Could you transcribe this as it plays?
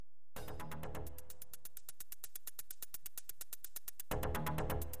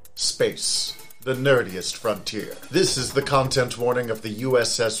Space, the nerdiest frontier. This is the content warning of the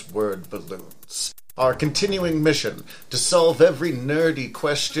USS Word Balloons. Our continuing mission to solve every nerdy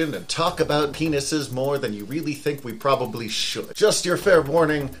question and talk about penises more than you really think we probably should. Just your fair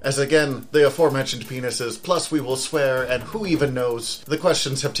warning, as again, the aforementioned penises, plus we will swear, and who even knows, the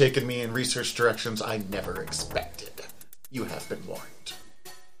questions have taken me in research directions I never expected. You have been warned.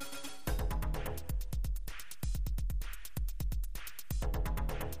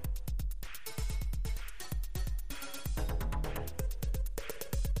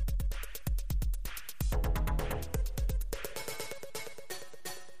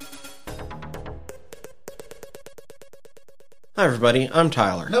 Hi everybody, I'm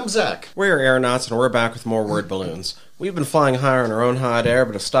Tyler. And I'm Zach. We're aeronauts and we're back with more word balloons. We've been flying higher on our own hot air,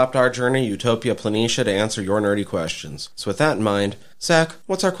 but have stopped our journey Utopia Planitia to answer your nerdy questions. So with that in mind, Zach,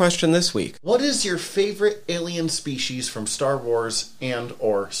 what's our question this week? What is your favorite alien species from Star Wars and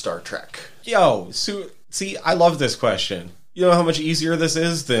or Star Trek? See, I love this question. You know how much easier this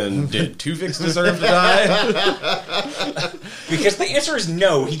is than did Tuvix deserve to die? Because the answer is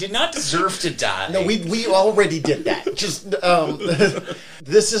no, he did not deserve to die. No, we already did that. Just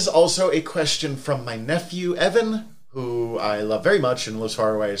this is also a question from my nephew, Evan, who I love very much and lives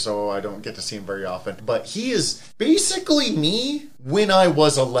far away, so I don't get to see him very often. But he is basically me when I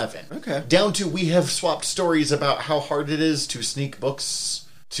was 11. Okay. Down to we have swapped stories about how hard it is to sneak books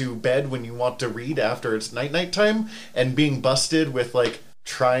to bed when you want to read after it's night time, and being busted with, like,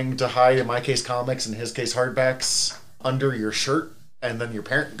 trying to hide, in my case, comics, in his case, hardbacks, under your shirt, and then your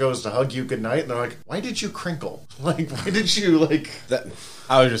parent goes to hug you goodnight, and they're like, why did you crinkle? Like, why did you, like...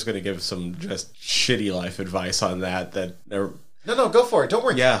 I was just going to give some just shitty life advice on that never... No, go for it. Don't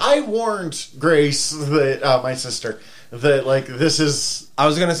worry. Yeah. I warned Grace, that my sister, that, like, this is... I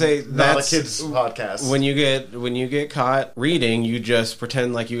was gonna say not that's a kid's podcast. When you get caught reading, you just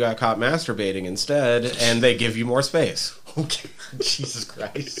pretend like you got caught masturbating instead, and they give you more space. Okay, Jesus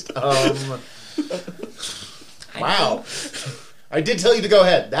Christ. Wow. I did tell you to go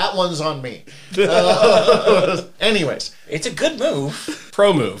ahead. That one's on me. Anyways, it's a good move.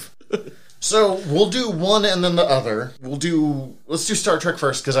 Pro move. So we'll do one and then the other. Let's do Star Trek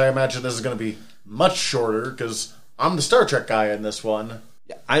first, because I imagine this is going to be much shorter, because I'm the Star Trek guy in this one.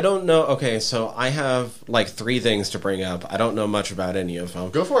 I don't know. Okay, so I have like 3 things to bring up. I don't know much about any of them.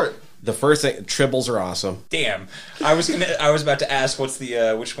 Go for it. The first thing, tribbles are awesome. Damn, I was about to ask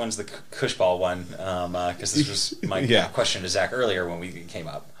which one's the Cushball one, because this was my question to Zach earlier when we came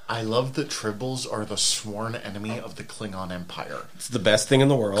up. I love that tribbles are the sworn enemy of the Klingon Empire. It's the best thing in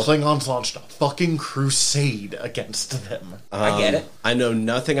the world. Klingons launched a fucking crusade against them. I get it. I know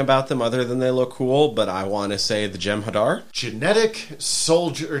nothing about them other than they look cool, but I want to say the Jem'Hadar.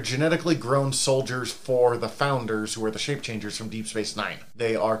 Genetically grown soldiers for the Founders, who are the shape changers from Deep Space Nine.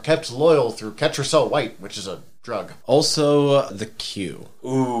 They are kept loyal through Ketracel White, which is a drug. Also, the Q.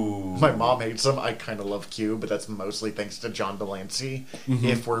 Ooh. My mom hates them. I kind of love Q, but that's mostly thanks to John Delancey,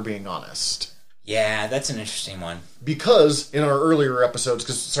 if we're being honest. Yeah, that's an interesting one. Because in our earlier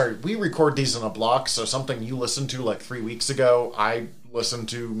episodes, we record these in a block, so something you listened to like 3 weeks ago, I listened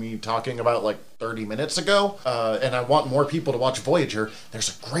to me talking about like 30 minutes ago, and I want more people to watch Voyager.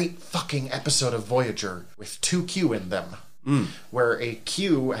 There's a great fucking episode of Voyager with 2 Q in them, where a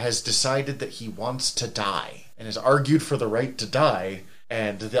Q has decided that he wants to die, and has argued for the right to die,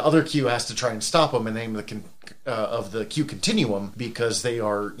 and the other Q has to try and stop him in the name of the Q Continuum, because they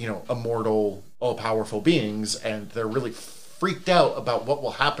are, immortal, all-powerful beings, and they're really freaked out about what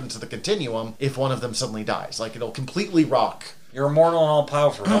will happen to the Continuum if one of them suddenly dies. Like, it'll completely rock. You're immortal and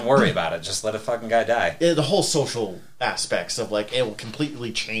all-powerful. Don't worry about it. Just let a fucking guy die. The whole social aspects of, like, it will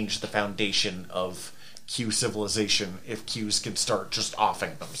completely change the foundation of Q civilization if Qs can start just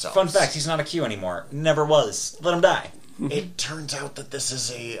offing themselves. Fun fact, he's not a Q anymore. Never was. Let him die. It turns out that this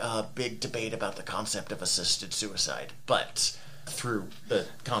is a big debate about the concept of assisted suicide, but through the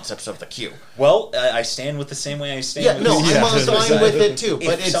concepts of the Q. Well, I stand with the same way I stand with I'm on line with it too.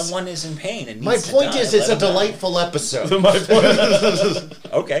 But if someone is in pain and my needs to point die, is, it's a delightful episode. My point is...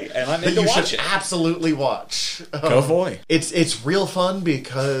 Okay, and I'm in to you watch should it. absolutely watch. Go boy. It's real fun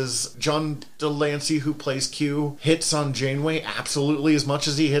because John Delancey, who plays Q, hits on Janeway absolutely as much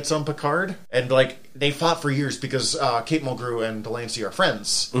as he hits on Picard. And, like, they fought for years because Kate Mulgrew and Delancey are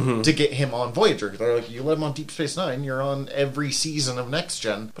friends to get him on Voyager. They're like, you let him on Deep Space Nine, you're on every season of Next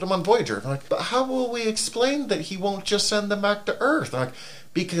Gen, put him on Voyager. They're like, but how will we explain that he won't just send them back to Earth? They're like,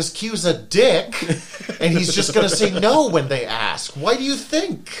 Because Q's a dick, and he's just going to say no when they ask. Why do you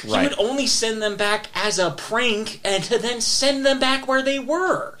think? He would only send them back as a prank, and to then send them back where they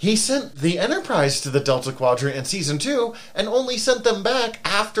were. He sent the Enterprise to the Delta Quadrant in Season 2, and only sent them back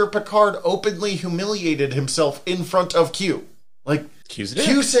after Picard openly humiliated himself in front of Q. Like, Q's a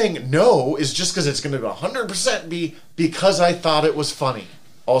Q dick. saying no is just because it's going to 100% be because I thought it was funny.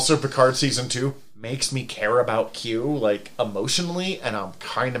 Also, Picard Season 2 makes me care about Q, like, emotionally, and I'm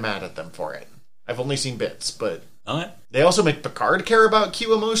kind of mad at them for it. I've only seen bits, but Okay. they also make Picard care about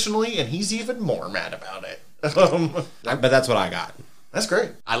Q emotionally, and he's even more mad about it. But that's what I got. That's great.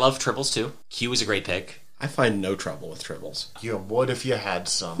 I love triples, too. Q is a great pick. I find no trouble with tribbles. You would if you had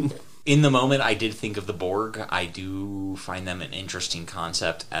some. In the moment, I did think of the Borg. I do find them an interesting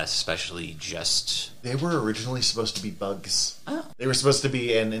concept, especially just... They were originally supposed to be bugs. Oh. They were supposed to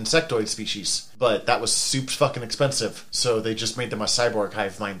be an insectoid species, but that was super fucking expensive, so they just made them a cyborg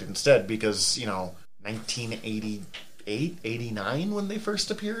hive mind instead because, 1988, 89 when they first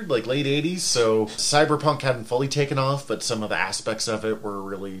appeared, like late 80s, so cyberpunk hadn't fully taken off, but some of the aspects of it were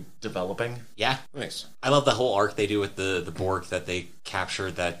really developing. Yeah. Nice. I love the whole arc they do with the Borg that they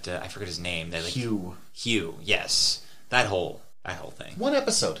captured that... I forget his name. They, Hugh. Hugh, yes. That whole thing. One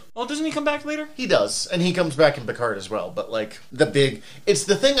episode. Well, doesn't he come back later? He does, and he comes back in Picard as well, but, like, it's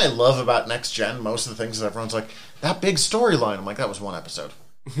the thing I love about Next Gen, most of the things that everyone's like, that big storyline, I'm like, that was one episode.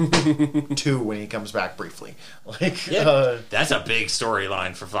 2 when he comes back briefly. Like, that's a big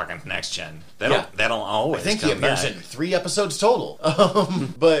storyline for fucking Next Gen. They don't always I think he come appears back. in 3 episodes total.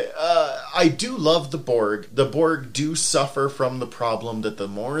 But I do love the Borg. The Borg do suffer from the problem that the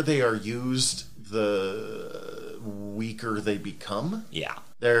more they are used, the weaker they become. Yeah.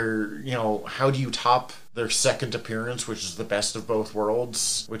 They're, how do you top their second appearance, which is the best of both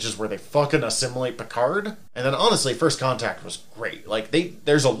worlds, which is where they fucking assimilate Picard? And then, honestly, First Contact was great. Like,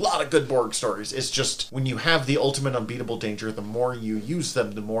 there's a lot of good Borg stories. It's just, when you have the ultimate unbeatable danger, the more you use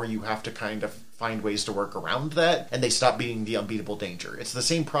them, the more you have to kind of find ways to work around that, and they stop being the unbeatable danger. It's the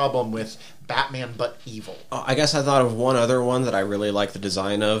same problem with Batman, but evil. I guess I thought of one other one that I really like the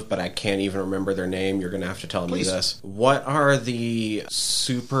design of, but I can't even remember their name. You're going to have to tell me this. What are the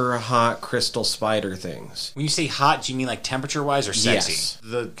super hot crystal spider things? When you say hot, do you mean like temperature-wise or sexy? Yes. 'Cause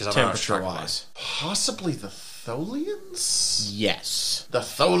I don't know what you're talking Temperature-wise. Possibly the Tholians? Yes. The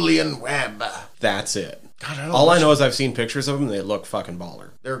Tholian web. That's it. God, I don't All I know know is I've seen pictures of them, and they look fucking baller.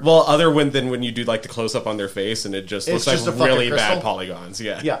 They're- Well, than when you do like the close-up on their face, and it just It's looks just a like fucking really bad crystal? polygons.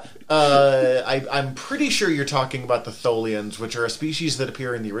 Yeah. Yeah. I'm pretty sure you're talking about the Tholians, which are a species that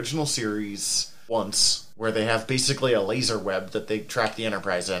appear in the original series once, where they have basically a laser web that they track the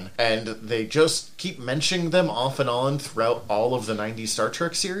Enterprise in. And they just keep mentioning them off and on throughout all of the 90s Star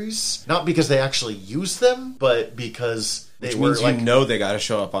Trek series. Not because they actually use them, but because they Which were means like... you know they got to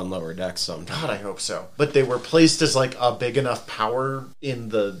show up on lower decks sometime. God, I hope so. But they were placed as like a big enough power in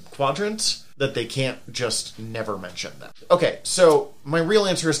the quadrant that they can't just never mention them. Okay, so my real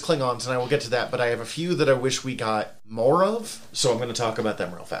answer is Klingons, and I will get to that, but I have a few that I wish we got more of, so I'm going to talk about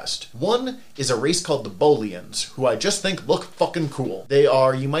them real fast. One is a race called the Bolians, who I just think look fucking cool. They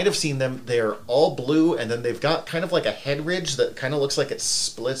are, you might have seen them, they're all blue, and then they've got kind of like a head ridge that kind of looks like it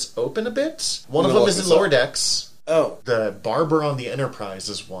splits open a bit. One of them is in lower decks. Oh. The barber on the Enterprise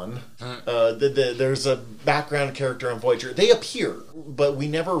is one. There's a background character on Voyager. They appear, but we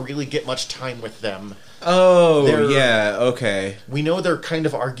never really get much time with them. Oh, yeah, okay. We know they're kind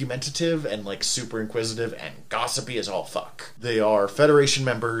of argumentative and like super inquisitive and gossipy as all fuck. They are Federation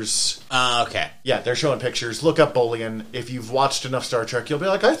members. Okay. Yeah, they're showing pictures. Look up Bolian. If you've watched enough Star Trek, you'll be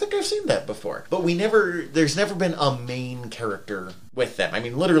like, I think I've seen that before. But there's never been a main character with them. I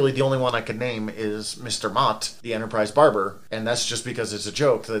mean, literally the only one I could name is Mr. Mott, the Enterprise barber, and that's just because it's a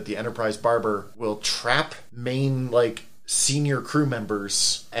joke that the Enterprise barber will trap main, like, senior crew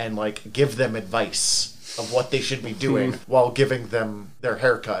members and, like, give them advice of what they should be doing while giving them their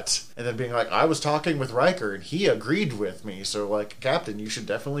haircut. And then being like, I was talking with Riker and he agreed with me, so, like, Captain, you should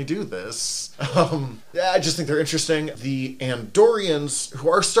definitely do this. Yeah, I just think they're interesting. The Andorians, who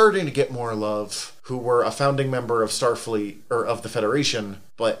are starting to get more love, who were a founding member of Starfleet, or of the Federation,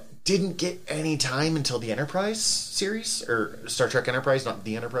 but didn't get any time until the Enterprise series, or Star Trek Enterprise, not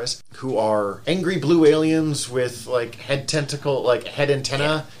the Enterprise, who are angry blue aliens with, like, head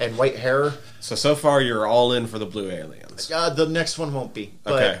antenna and white hair. So far you're all in for the blue aliens. The next one won't be.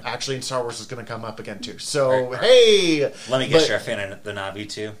 But Okay. actually in Star Wars is going to come up again, too. So, hey! Let me guess, you're a fan of the Na'vi,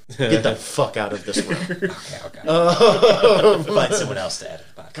 too? Get the fuck out of this room. Okay. Find someone else to edit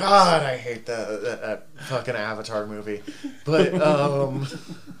the podcast. God, I hate that fucking Avatar movie. But,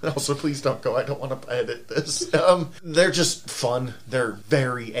 Also, please don't go. I don't want to edit this. They're just fun. They're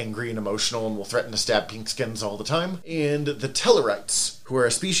very angry and emotional and will threaten to stab pinkskins all the time. And the Tellarites, who are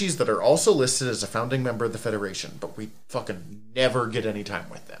a species that are also listed as a founding member of the Federation, but we fucking never get any time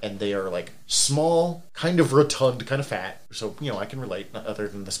with them. And they are like small, kind of rotund, kind of fat. So, I can relate, other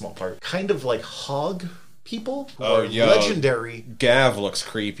than the small part. Kind of like hog people who are legendary. Gav looks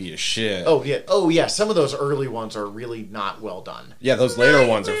creepy as shit. Oh yeah. Some of those early ones are really not well done. Yeah, those later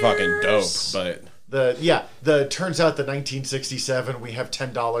ones are fucking dope, but... Turns out that 1967 we have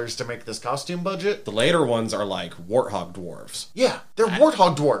 $10 to make this costume budget. The later ones are like warthog dwarves. Yeah, they're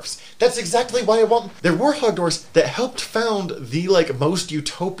warthog dwarves. That's exactly why I want them. They're warthog dwarves that helped found the most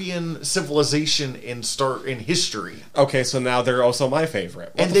utopian civilization in history. Okay, so now they're also my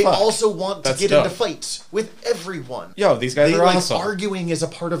favorite. And they also want to get into fights with everyone. Yo, these guys are awesome. Arguing is a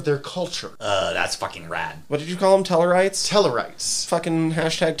part of their culture. That's fucking rad. What did you call them? Tellarites? Tellarites. Fucking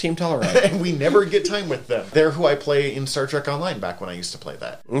hashtag Team Tellarite. And we never get time with them. They're who I play in Star Trek Online back when I used to play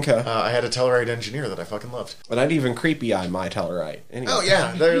that. Okay. I had a Tellarite engineer that I fucking loved. But I'd even creepy-eye my Tellarite. Anyway. Oh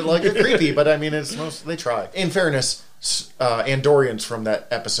yeah, they're creepy, but I mean, they try. In fairness, Andorians from that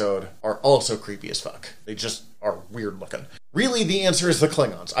episode are also creepy as fuck. They just are weird looking. Really, the answer is the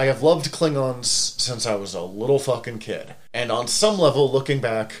Klingons. I have loved Klingons since I was a little fucking kid. And on some level, looking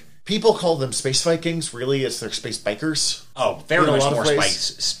back, people call them space Vikings. Really, it's their space bikers. Oh, very much more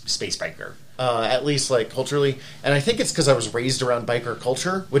space biker. At least, culturally. And I think it's because I was raised around biker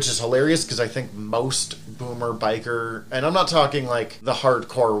culture, which is hilarious because I think most boomer biker... And I'm not talking, the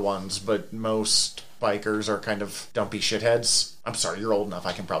hardcore ones, but most bikers are kind of dumpy shitheads. I'm sorry, you're old enough.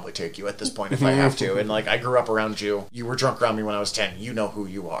 I can probably take you at this point if I have to. And, I grew up around you. You were drunk around me when I was 10. You know who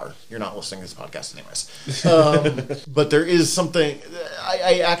you are. You're not listening to this podcast anyways. But there is something...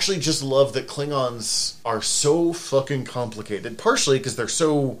 I actually just love that Klingons are so fucking complicated. Partially because they're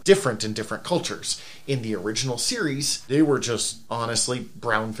so different in different cultures. In the original series, they were just, honestly,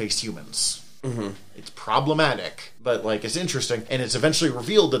 brown-faced humans. Mm-hmm. It's problematic, but it's interesting, and it's eventually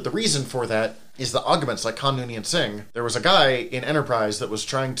revealed that the reason for that is the augments, like Khan Noonien Singh. There was a guy in Enterprise that was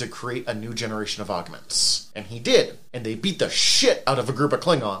trying to create a new generation of augments, and he did, and they beat the shit out of a group of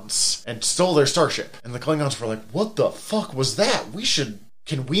Klingons and stole their starship, and the Klingons were like, what the fuck was that?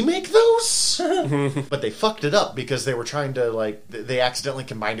 Can we make those? But they fucked it up because they were trying to, they accidentally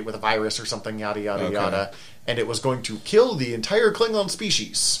combined it with a virus or something, yada, yada, yada, and it was going to kill the entire Klingon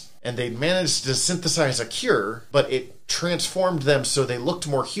species. And they managed to synthesize a cure, but it transformed them so they looked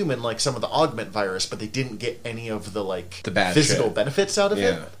more human like some of the augment virus, but they didn't get any of the bad physical shit. Benefits out of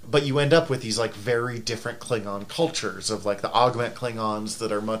it. But you end up with these very different Klingon cultures of the augment Klingons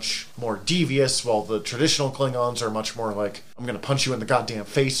that are much more devious, while the traditional Klingons are much more I'm gonna punch you in the goddamn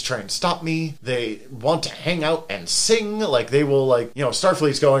face, try and stop me. They want to hang out and sing, they will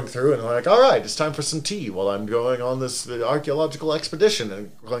Starfleet's going through and they're like, alright, it's time for some tea while I'm going on this archaeological expedition,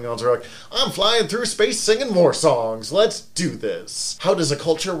 and Klingons are like, I'm flying through space singing war songs. Let's do this. How does a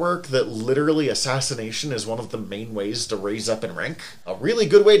culture work that literally assassination is one of the main ways to raise up in rank? A really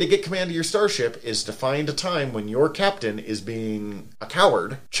good way to get command of your starship is to find a time when your captain is being a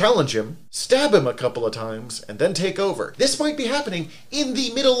coward, challenge him, stab him a couple of times, and then take over. This might be happening in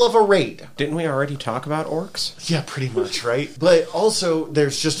the middle of a raid. Didn't we already talk about orcs? Yeah, pretty much, right? But also,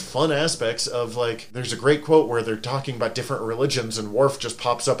 there's just fun aspects of, there's a great quote where they're talking about different religions, and Worf just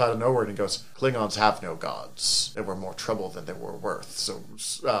pops up out of nowhere and he goes, Klingons have no gods. They were more trouble than they were worth, so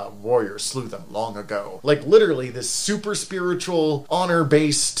warriors slew them long ago. Literally, this super spiritual,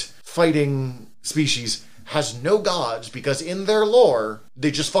 honor-based fighting species has no gods because in their lore,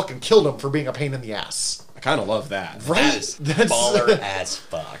 they just fucking killed them for being a pain in the ass. I kind of love that. Right? That's baller as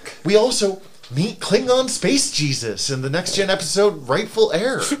fuck. We also meet Klingon Space Jesus in the Next Gen episode, Rightful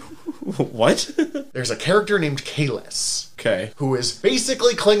Heir. What? There's a character named Kahless. Okay. Who is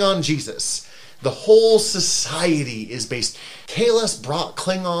basically Klingon Jesus. The whole society is based... Kahless brought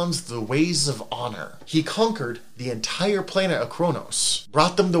Klingons the ways of honor. He conquered the entire planet of Kronos.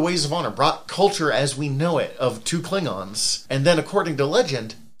 Brought them the ways of honor. Brought culture as we know it to Klingons. And then, according to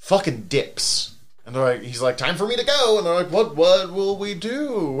legend, fucking dips. And they're he's like, time for me to go. And they're like, what will we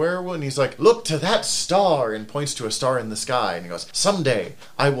do? Where will... And he's like, look to that star. And points to a star in the sky. And he goes, someday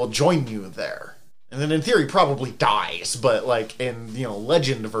I will join you there. And then in theory probably dies, but in,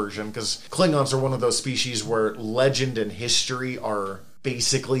 legend version, because Klingons are one of those species where legend and history are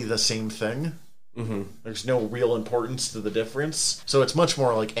basically the same thing. Mm-hmm. There's no real importance to the difference. So it's much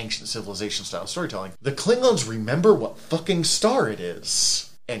more like ancient civilization style storytelling. The Klingons remember what fucking star it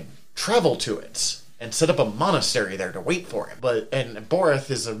is and travel to it and set up a monastery there to wait for him. And Boreth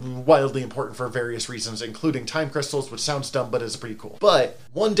is wildly important for various reasons, including time crystals, which sounds dumb, but is pretty cool. But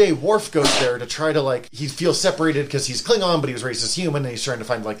one day Worf goes there to try to, he feels separated because he's Klingon, but he was raised as human, and he's trying to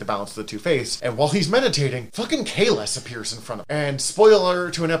find, the balance of the two faiths. And while he's meditating, fucking Kahless appears in front of him. And spoiler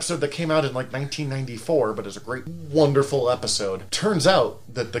to an episode that came out in, 1994, but is a great, wonderful episode. Turns out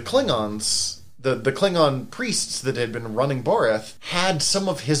that the Klingons... The Klingon priests that had been running Boreth had some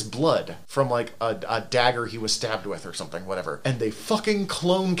of his blood from, a dagger he was stabbed with or something, whatever. And they fucking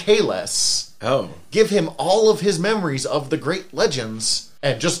clone Kahless. Oh. Give him all of his memories of the great legends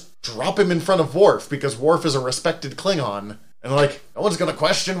and just drop him in front of Worf because Worf is a respected Klingon. And no one's gonna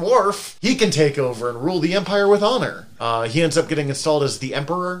question Worf. He can take over and rule the Empire with honor. He ends up getting installed as the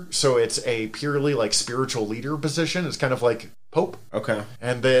Emperor, so it's a purely, spiritual leader position. It's kind of like Pope. Okay.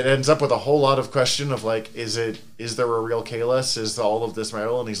 And it ends up with a whole lot of question of, is there a real Kahless? Is all of this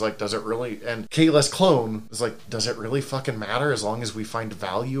real? And he's like, does it really? And Kahless clone is like, does it really fucking matter as long as we find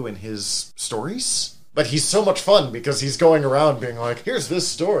value in his stories? But he's so much fun because he's going around being like, here's this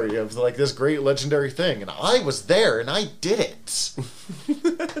story of this great legendary thing. And I was there and I did it.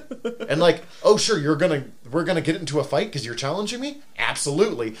 And oh sure, we're gonna get into a fight because you're challenging me?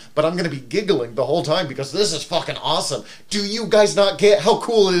 Absolutely. But I'm gonna be giggling the whole time because this is fucking awesome. Do you guys not get how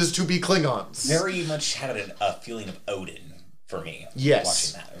cool it is to be Klingons? Very much had a feeling of Odin. For me,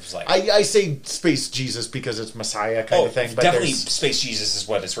 yes. Watching that, it was I say Space Jesus because it's Messiah kind of thing. But definitely Space Jesus is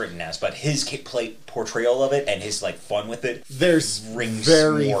what it's written as, but his portrayal of it and his fun with it, there's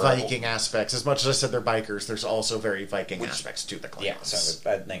very Viking aspects. As much as I said they're bikers, there's also very Viking aspects to the Klingons. Yeah, so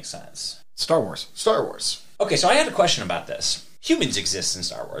that makes sense. Star Wars. Okay, so I had a question about this. Humans exist in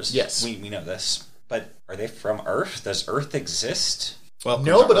Star Wars. Yes, we know this, but are they from Earth? Does Earth exist? Well,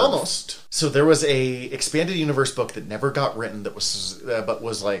 no, but almost. So there was a expanded universe book that never got written that was,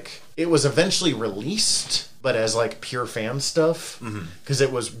 it was eventually released, but as pure fan stuff, because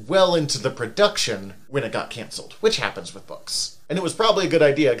it was well into the production when it got canceled, which happens with books. And it was probably a good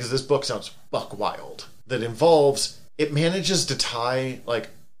idea because this book sounds buck wild. It manages to tie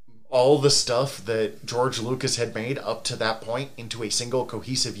all the stuff that George Lucas had made up to that point into a single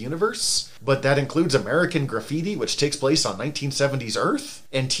cohesive universe. But that includes American Graffiti, which takes place on 1970s Earth,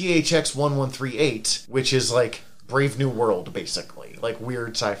 and THX 1138, which is Brave New World, basically.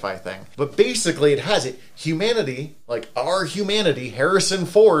 Weird sci-fi thing. But basically, it has it. Humanity, our humanity, Harrison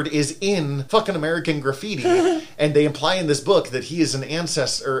Ford, is in fucking American Graffiti. And they imply in this book that he is an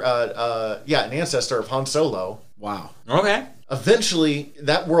ancestor, an ancestor of Han Solo. Wow. Okay. Eventually,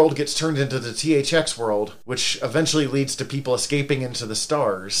 that world gets turned into the THX world, which eventually leads to people escaping into the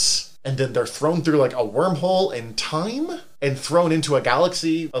stars. And then they're thrown through a wormhole in time and thrown into a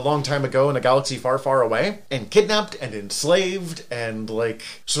galaxy a long time ago in a galaxy far, far away and kidnapped and enslaved and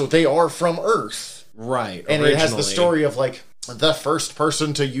so they are from Earth. Right. And originally. It has the story of the first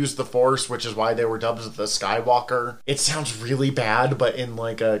person to use the Force, which is why they were dubbed the Skywalker. It sounds really bad, but in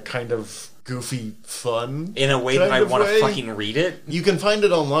a kind of goofy fun in a way that I want to fucking read it. You can find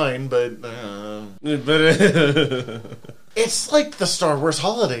it online, but it's the Star Wars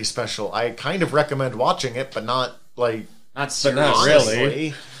Holiday Special. I kind of recommend watching it, but not seriously. Not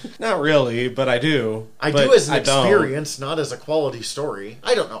really. Not really, but I do. I do as an experience, not as a quality story.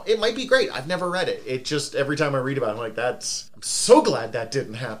 I don't know. It might be great. I've never read it. It just, every time I read about it, I'm so glad that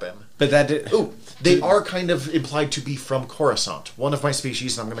didn't happen. But that did... Ooh, they are kind of implied to be from Coruscant. One of my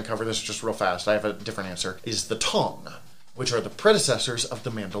species, and I'm going to cover this just real fast, I have a different answer, is the Tong, which are the predecessors of the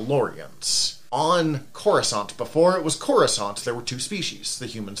Mandalorians. On Coruscant, before it was Coruscant, there were two species, the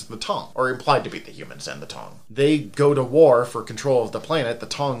humans and the Tong, or implied to be the humans and the Tong. They go to war for control of the planet, the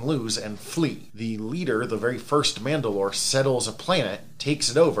Tong lose and flee. The leader, the very first Mandalore, settles a planet,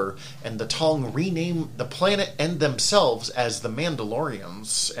 takes it over, and the Tong rename the planet and themselves as the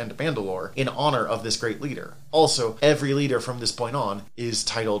Mandalorians and Mandalore in honor of this great leader. Also, every leader from this point on is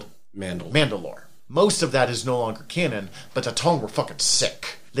titled Mandalore. Most of that is no longer canon, but the Tong were fucking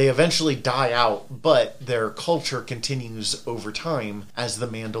sick. They eventually die out, but their culture continues over time as the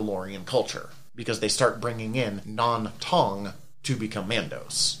Mandalorian culture, because they start bringing in non-Tong to become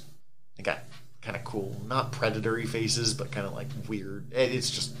Mandos. They got kind of cool, not predatory faces, but kind of weird.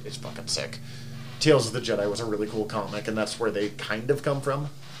 It's fucking sick. Tales of the Jedi was a really cool comic, and that's where they kind of come from.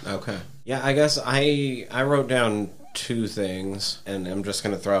 Okay. Yeah, I guess I wrote down two things, and I'm just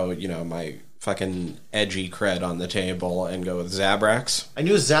going to throw, my fucking edgy cred on the table and go with Zabrax. I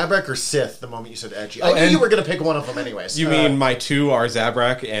knew Zabrak or Sith the moment you said edgy. I knew you were going to pick one of them anyways. You mean my two are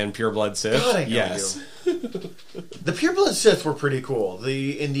Zabrak and Pureblood Sith? God, I know yes. you. The pureblood Sith were pretty cool.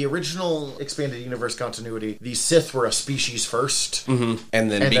 In the original expanded universe continuity, the Sith were a species first. Mm-hmm.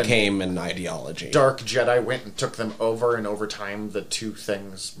 And then became an ideology. Dark Jedi went and took them over, and over time the two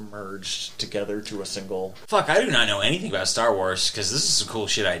things merged together to a single... Fuck, I do not know anything about Star Wars, because this is some cool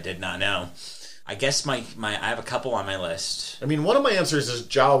shit I did not know. I guess I have a couple on my list. I mean, one of my answers is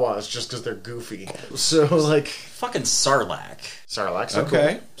Jawas, just because they're goofy. So, like... Fucking Sarlacc. Sarlacc's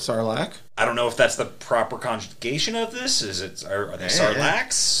okay. Cool. Sarlacc. I don't know if that's the proper conjugation of this. Are they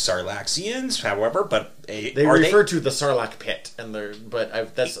Sarlaccs? Sarlaccians? However, but... They refer to the Sarlacc pit,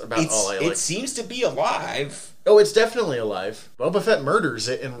 that's about all I like. It seems to be alive. Oh, it's definitely alive. Boba Fett murders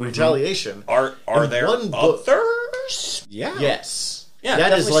it in retaliation. Are there others? Yeah. Yes. Yeah,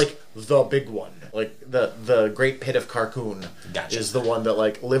 that is like the big one. Like the Great Pit of Carkoon is the one that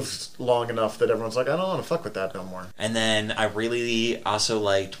like lives long enough that everyone's like, I don't want to fuck with that no more. And then I really also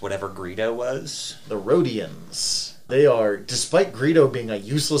liked whatever Greedo was. The Rhodians. They are, despite Greedo being a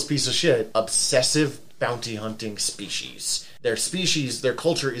useless piece of shit, obsessive bounty hunting species. Their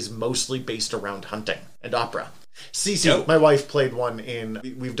culture is mostly based around hunting and opera. Cece, my wife, played one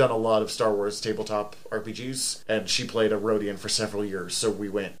we've done a lot of Star Wars tabletop RPGs, and she played a Rhodian for several years, so we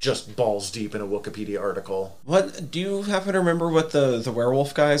went just balls deep in a Wikipedia article. What, do you happen to remember what the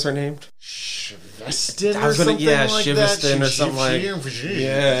werewolf guys are named? Shivestin or something like that? Shivestin or something like that.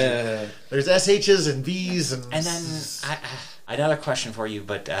 Yeah. There's SHs and Vs and... And then, I got a question for you,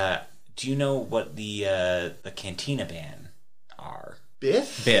 but do you know what the Cantina Band are?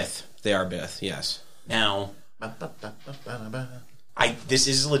 Bith? Bith. They are Bith, yes. Now... This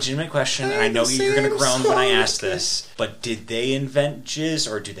is a legitimate question, and I know you're going to groan when I ask this, but did they invent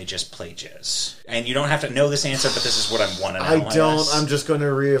jizz, or do they just play jizz? And you don't have to know this answer, but this is what I want to know. I don't. I'm just going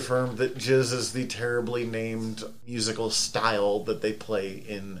to reaffirm that jizz is the terribly named musical style that they play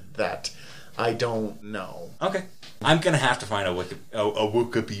in that. I don't know. Okay. I'm going to have to find a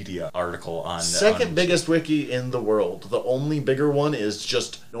Wikipedia article on... Second biggest wiki in the world. The only bigger one is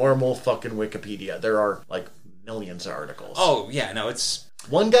just normal fucking Wikipedia. There are, like, millions of articles. Oh, yeah, no, it's...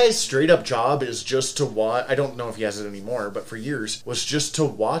 One guy's straight-up job is just to watch... I don't know if he has it anymore, but for years, was just to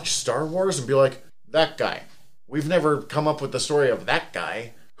watch Star Wars and be like, that guy. We've never come up with the story of that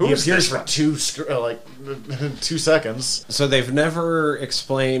guy. He appears for 2 seconds. So they've never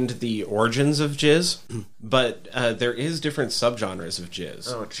explained the origins of jizz, but there is different subgenres of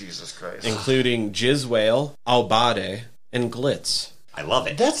jizz. Oh, Jesus Christ. Including jizz whale, albade, and glitz. I love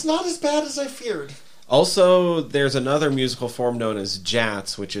it. That's not as bad as I feared. Also, there's another musical form known as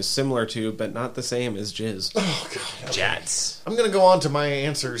jats, which is similar to, but not the same as jizz. Oh, God. Okay. Jats. I'm going to go on to my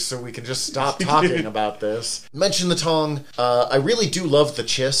answers so we can just stop talking about this. Mention the Tong. I really do love the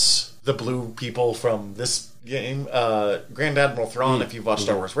Chiss, the blue people from this game. Grand Admiral Thrawn, if you've watched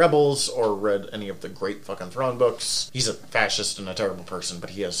Star Wars Rebels or read any of the great fucking Thrawn books, he's a fascist and a terrible person,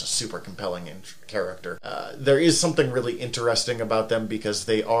 but he has a super compelling character. There is something really interesting about them because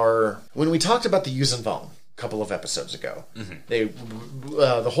they are... When we talked about the Yuuzhan Vong a couple of episodes ago,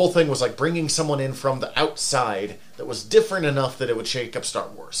 the whole thing was like bringing someone in from the outside that was different enough that it would shake up Star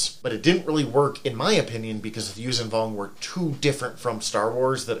Wars. But it didn't really work, in my opinion, because the Yuuzhan Vong were too different from Star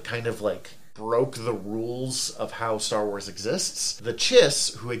Wars that it kind of like... broke the rules of how Star Wars exists. The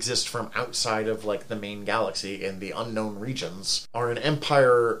Chiss, who exist from outside of like the main galaxy in the unknown regions, are an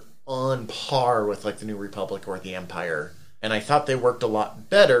empire on par with like the New Republic or the Empire. And I thought they worked a lot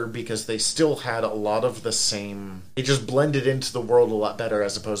better because they still had a lot of the same... They just blended into the world a lot better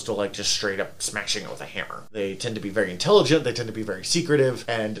as opposed to like just straight up smashing it with a hammer. They tend to be very intelligent, they tend to be very secretive,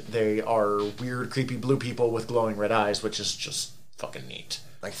 and they are weird, creepy blue people with glowing red eyes, which is just fucking neat.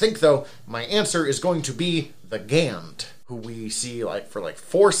 I think, though, my answer is going to be the Gand, who we see like for like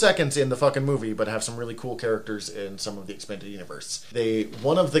 4 seconds in the fucking movie, but have some really cool characters in some of the expanded universe.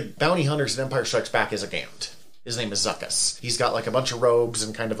 One of the bounty hunters in Empire Strikes Back is a Gand. His name is Zuckuss. He's got like a bunch of robes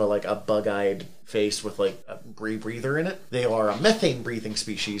and kind of a bug-eyed face with like a breather in it. They are a methane-breathing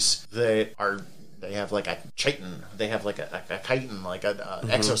species that are... They have like a chitin. They have like a chitin, like an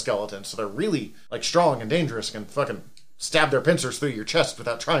exoskeleton. So they're really like strong and dangerous and fucking stab their pincers through your chest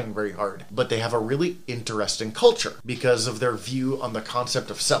without trying very hard. But they have a really interesting culture because of their view on the concept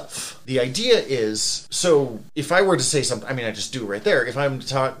of self. The idea is, so if I were to say something, I mean, I just do right there. If I'm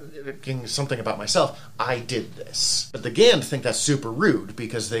talking something about myself, I did this. But the Gand think that's super rude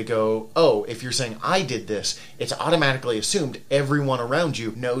because they go, oh, if you're saying I did this, it's automatically assumed everyone around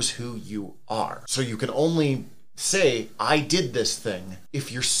you knows who you are. So you can only say I did this thing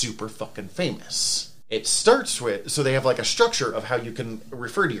if you're super fucking famous. It starts with, so they have like a structure of how you can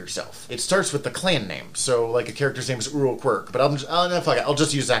refer to yourself. It starts with the clan name. So like a character's name is Uru Quirk, but I'll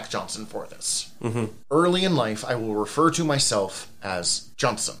just use Zach Johnson for this. Mm-hmm. Early in life, I will refer to myself as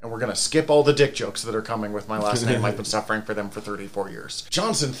Johnson. And we're going to skip all the dick jokes that are coming with my last name. I've been suffering for them for 34 years.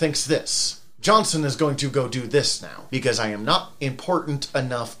 Johnson thinks this. Johnson is going to go do this now because I am not important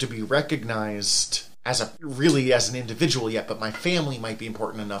enough to be recognized as an individual yet, but my family might be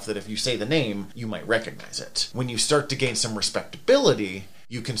important enough that if you say the name, you might recognize it. When you start to gain some respectability,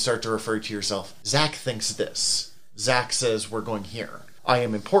 you can start to refer to yourself, Zach thinks this. Zach says we're going here. I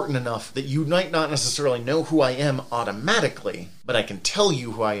am important enough that you might not necessarily know who I am automatically, but I can tell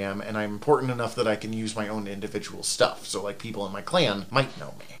you who I am, and I'm important enough that I can use my own individual stuff. So like people in my clan might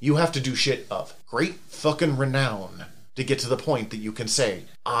know me. You have to do shit of great fucking renown to get to the point that you can say,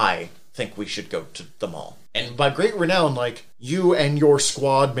 I think we should go to the mall. And by great renown, like, you and your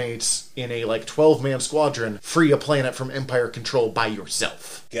squad mates in a, 12-man squadron free a planet from Empire control by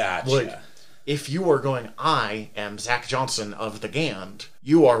yourself. Gotcha. Like, if you are going, I am Zach Johnson of the Gand,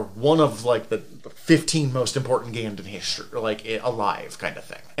 you are one of, the 15 most important Gand in history, alive kind of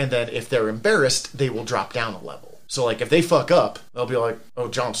thing. And then if they're embarrassed, they will drop down a level. So, if they fuck up, they'll be like, oh,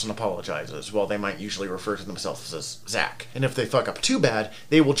 Johnson apologizes. Well, they might usually refer to themselves as Zach. And if they fuck up too bad,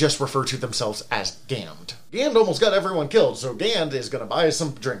 they will just refer to themselves as Gand. Gand almost got everyone killed, so Gand is going to buy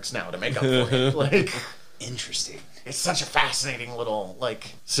some drinks now to make up for it. Interesting. It's such a fascinating little,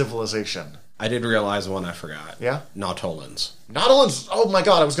 civilization. I did realize one I forgot. Yeah? Nautolans. Nautolans! Oh my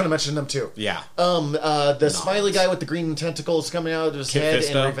god, I was going to mention them too. Yeah. The smiley guy with the green tentacles coming out of his Kit head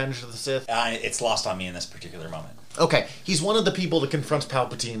Fisto? in Revenge of the Sith. It's lost on me in this particular moment. Okay, he's one of the people that confronts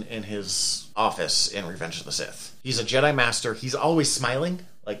Palpatine in his office in Revenge of the Sith. He's a Jedi Master. He's always smiling,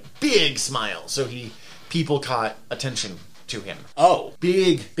 big smile. So people caught attention to him. Oh.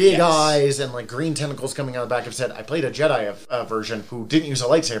 Big Yes. eyes and green tentacles coming out of the back of his head. I played a Jedi version who didn't use a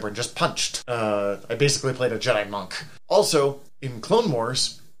lightsaber and just punched. I basically played a Jedi monk. Also, in Clone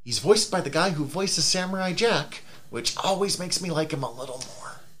Wars, he's voiced by the guy who voices Samurai Jack, which always makes me like him a little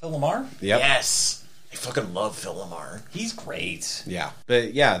more. Phil Lamar? Yep. Yes. I fucking love Phil Lamar. He's great. Yeah.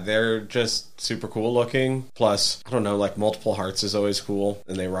 But yeah, they're just super cool looking. Plus, I don't know, multiple hearts is always cool,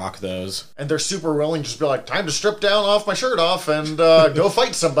 and they rock those. And they're super willing to just be like, time to strip down off my shirt off and go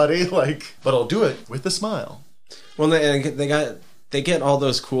fight somebody. But I'll do it with a smile. Well, they get all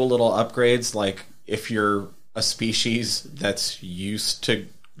those cool little upgrades, if you're a species that's used to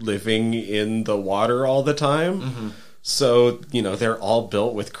living in the water all the time. Mm-hmm. So, they're all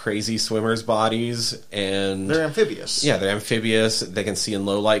built with crazy swimmers' bodies, and they're amphibious. Yeah, they're amphibious. They can see in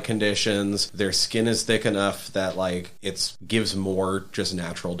low light conditions. Their skin is thick enough that, it gives more just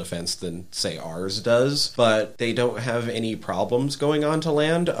natural defense than, say, ours does. But they don't have any problems going on to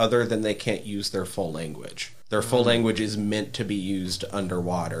land other than they can't use their full language. Their full language is meant to be used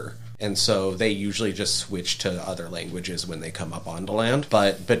underwater. And so they usually just switch to other languages when they come up onto land.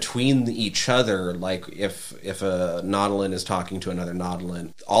 But between each other, if a Nautolan is talking to another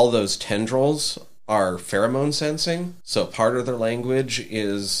Nautolan, all those tendrils are pheromone sensing. So part of their language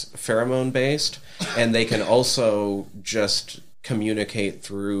is pheromone based. And they can also just communicate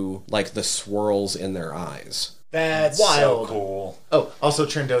through, the swirls in their eyes. That's wild. So cool. Oh, also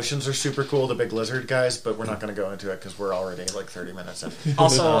Trandoshans are super cool, the big lizard guys, but we're not going to go into it because we're already 30 minutes in.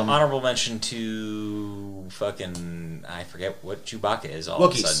 Also, honorable mention to I forget what Chewbacca is all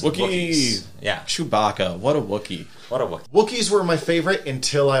of a sudden. Wookiee! Yeah. Chewbacca, what a Wookiee. What a Wookiee. Wookiees were my favorite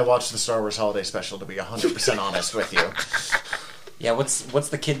until I watched the Star Wars Holiday Special, to be 100% honest with you. Yeah, what's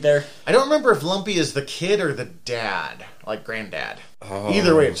the kid there? I don't remember if Lumpy is the kid or the dad, granddad. Oh.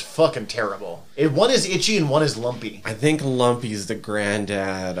 Either way, it's fucking terrible. One is Itchy and one is Lumpy. I think Lumpy's the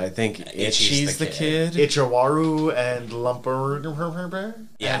granddad. I think Itchy's the kid. Itchawaru and Lumper.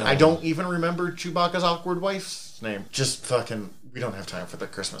 Yeah. And I don't even remember Chewbacca's awkward wife's name. Just fucking, we don't have time for the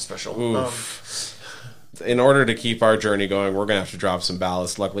Christmas special. In order to keep our journey going, we're going to have to drop some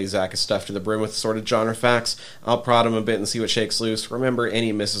ballast. Luckily, Zach is stuffed to the brim with assorted genre facts. I'll prod him a bit and see what shakes loose. Remember,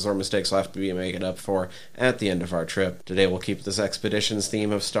 any misses or mistakes will have to be made up for at the end of our trip. Today, we'll keep this expedition's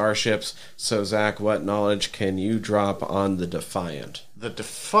theme of starships. So, Zach, what knowledge can you drop on the Defiant? The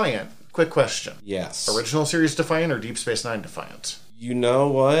Defiant? Quick question. Yes. Original series Defiant or Deep Space Nine Defiant? You know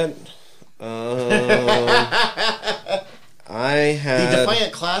what? The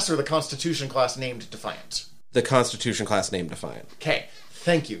Defiant class or the Constitution class named Defiant? The Constitution class named Defiant. Okay,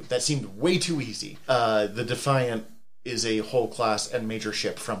 thank you. That seemed way too easy. The Defiant is a whole class and major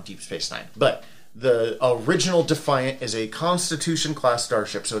ship from Deep Space Nine. But the original Defiant is a Constitution class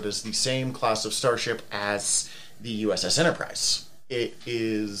starship, so it is the same class of starship as the USS Enterprise. It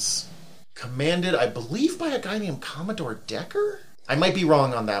is commanded, I believe, by a guy named Commodore Decker. I might be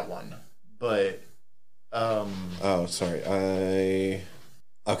wrong on that one, but Oh, sorry.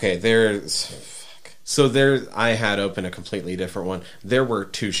 Okay, there's... Fuck. So there, I had open a completely different one. There were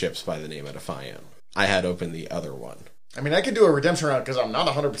 2 ships by the name of Defiant. I had open the other one. I mean, I could do a redemption round because I'm not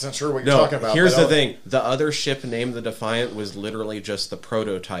 100% sure what you're No, talking about. here's the thing. The other ship named the Defiant was literally just the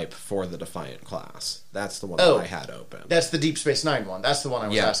prototype for the Defiant class. That's the one that I had open. That's the Deep Space Nine one. That's the one I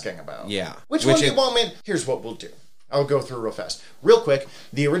was asking about. Yeah. Which one do you want me? Here's what we'll do. I'll go through real fast. Real quick,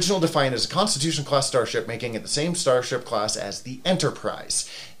 the original Defiant is a Constitution-class starship, making it the same starship class as the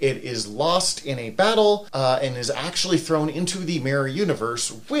Enterprise. It is lost in a battle and is actually thrown into the Mirror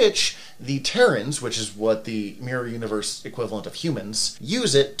Universe, which the Terrans, which is what the Mirror Universe equivalent of humans,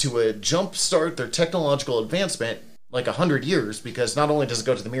 use it to jumpstart their technological advancement like 100 years, because not only does it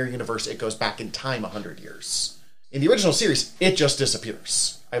go to the Mirror Universe, it goes back in time 100 years. In the original series, it just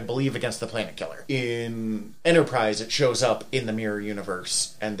disappears. I believe against the Planet Killer. In Enterprise, it shows up in the Mirror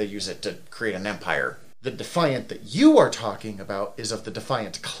Universe, and they use it to create an empire. The Defiant that you are talking about is of the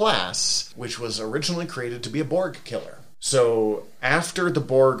Defiant class, which was originally created to be a Borg killer. So, after the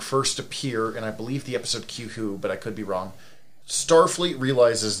Borg first appear, and I believe the episode Q-Who, but I could be wrong, Starfleet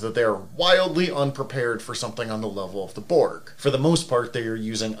realizes that they are wildly unprepared for something on the level of the Borg. For the most part, they are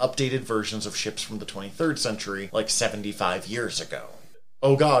using updated versions of ships from the 23rd century, like 75 years ago.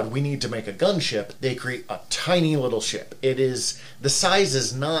 Oh god, we need to make a gunship. They create a tiny little ship. The size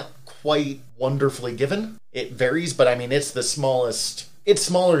is not quite wonderfully given. It varies, but I mean, it's the smallest. It's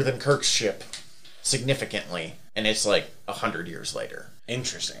smaller than Kirk's ship, significantly, and it's like 100 years later.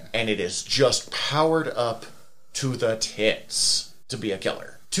 Interesting. And it is just powered up to the tits to be a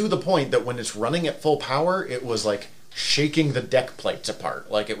killer. To the point that when it's running at full power, it was like shaking the deck plates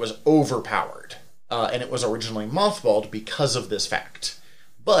apart. Like it was overpowered. And it was originally mothballed because of this fact.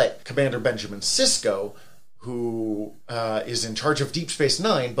 But Commander Benjamin Sisko, who is in charge of Deep Space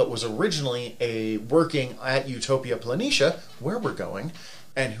Nine, but was originally working at Utopia Planitia, where we're going,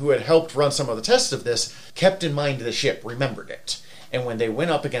 and who had helped run some of the tests of this, kept in mind the ship, remembered it. And when they went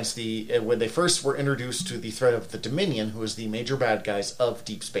up against when they first were introduced to the threat of the Dominion, who was the major bad guys of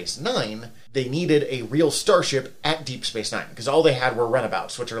Deep Space Nine, they needed a real starship at Deep Space Nine, because all they had were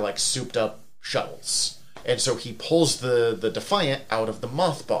runabouts, which are like souped up shuttles. And so he pulls the Defiant out of the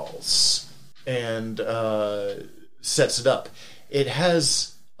mothballs and sets it up. It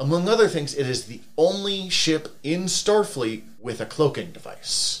has, among other things, it is the only ship in Starfleet with a cloaking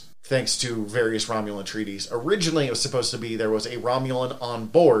device, thanks to various Romulan treaties. Originally, it was supposed to be there was a Romulan on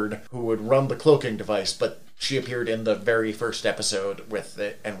board who would run the cloaking device, but she appeared in the very first episode with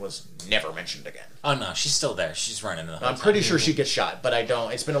it and was never mentioned again. Oh no, she's still there. She's running the whole I'm pretty sure she gets shot, but I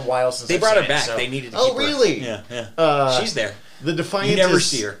don't. It's been a while since They I've brought seen her back. it, so. They needed to keep her. Oh, really? Yeah. She's there. The Defiant You never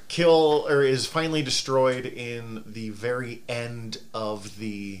see her. is finally destroyed in the very end of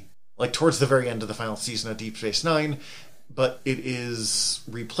towards the very end of the final season of Deep Space Nine, but it is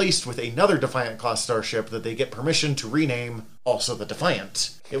replaced with another Defiant-class starship that they get permission to rename also the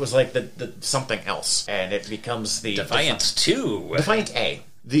Defiant. It was like the something else, and it becomes the... Defiant 2. Defiant A.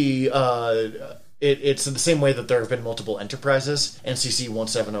 It's in the same way that there have been multiple Enterprises. NCC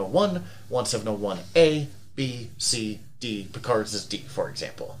 1701, 1701A, B, C, D. Picard's is D, for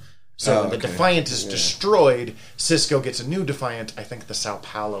example. So the Defiant is destroyed. Sisko gets a new Defiant, I think the Sao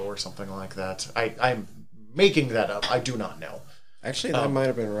Paulo or something like that. I'm making that up. I do not know. Actually, that might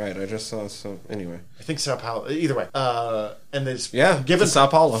have been right. I just saw some... Anyway. I think Sao Paulo. Either way. And it's given Sao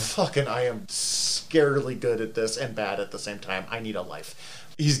Paulo. Fucking, I am scarily good at this and bad at the same time. I need a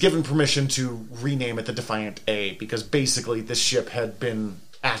life. He's given permission to rename it the Defiant A because basically this ship had been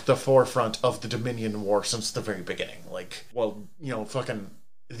at the forefront of the Dominion War since the very beginning. Fucking...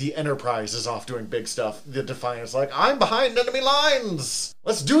 The Enterprise is off doing big stuff. The Defiant's like, I'm behind enemy lines!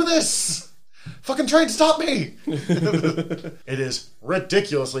 Let's do this! Fucking try and stop me! It is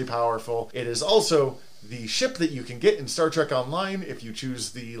ridiculously powerful. It is also the ship that you can get in Star Trek Online if you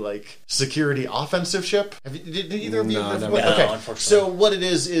choose the, security offensive ship. Did either of you? No, never. Okay, No, unfortunately. so what it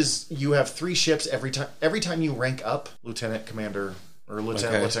is you have 3 ships every time you rank up, Lieutenant Commander, or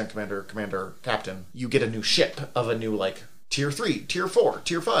Lieutenant Commander, Commander, Captain, you get a new ship of a new, Tier 3, Tier 4,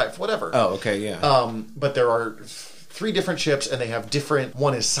 Tier 5, whatever. Oh, okay, yeah. But there are 3 different ships, and they have different...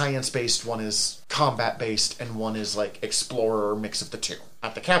 One is science-based, one is combat-based, and one is, explorer, mix of the two.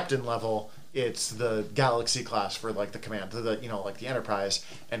 At the captain level, it's the Galaxy class for, the command, the Enterprise,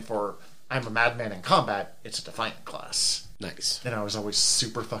 and for I'm a madman in combat, it's a Defiant class. Nice. And I was always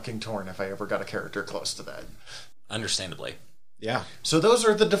super fucking torn if I ever got a character close to that. Understandably. Yeah. So those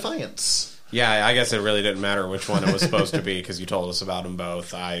are the Defiants. Yeah, I guess it really didn't matter which one it was supposed to be because you told us about them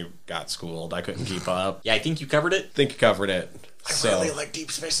both. I got schooled. I couldn't keep up. Yeah, I think you covered it. Think you covered it. I really like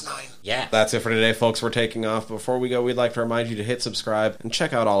Deep Space Nine. Yeah. That's it for today, folks. We're taking off. Before we go, we'd like to remind you to hit subscribe and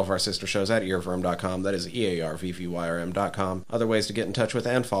check out all of our sister shows at earworm.com. That is EARVVYRM.com. Other ways to get in touch with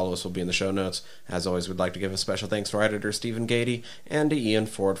and follow us will be in the show notes. As always, we'd like to give a special thanks to our editor, Stephen Gady, and to Ian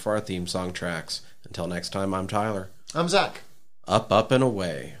Ford for our theme song tracks. Until next time, I'm Tyler. I'm Zach. Up, up, and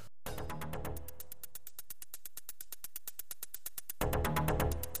away.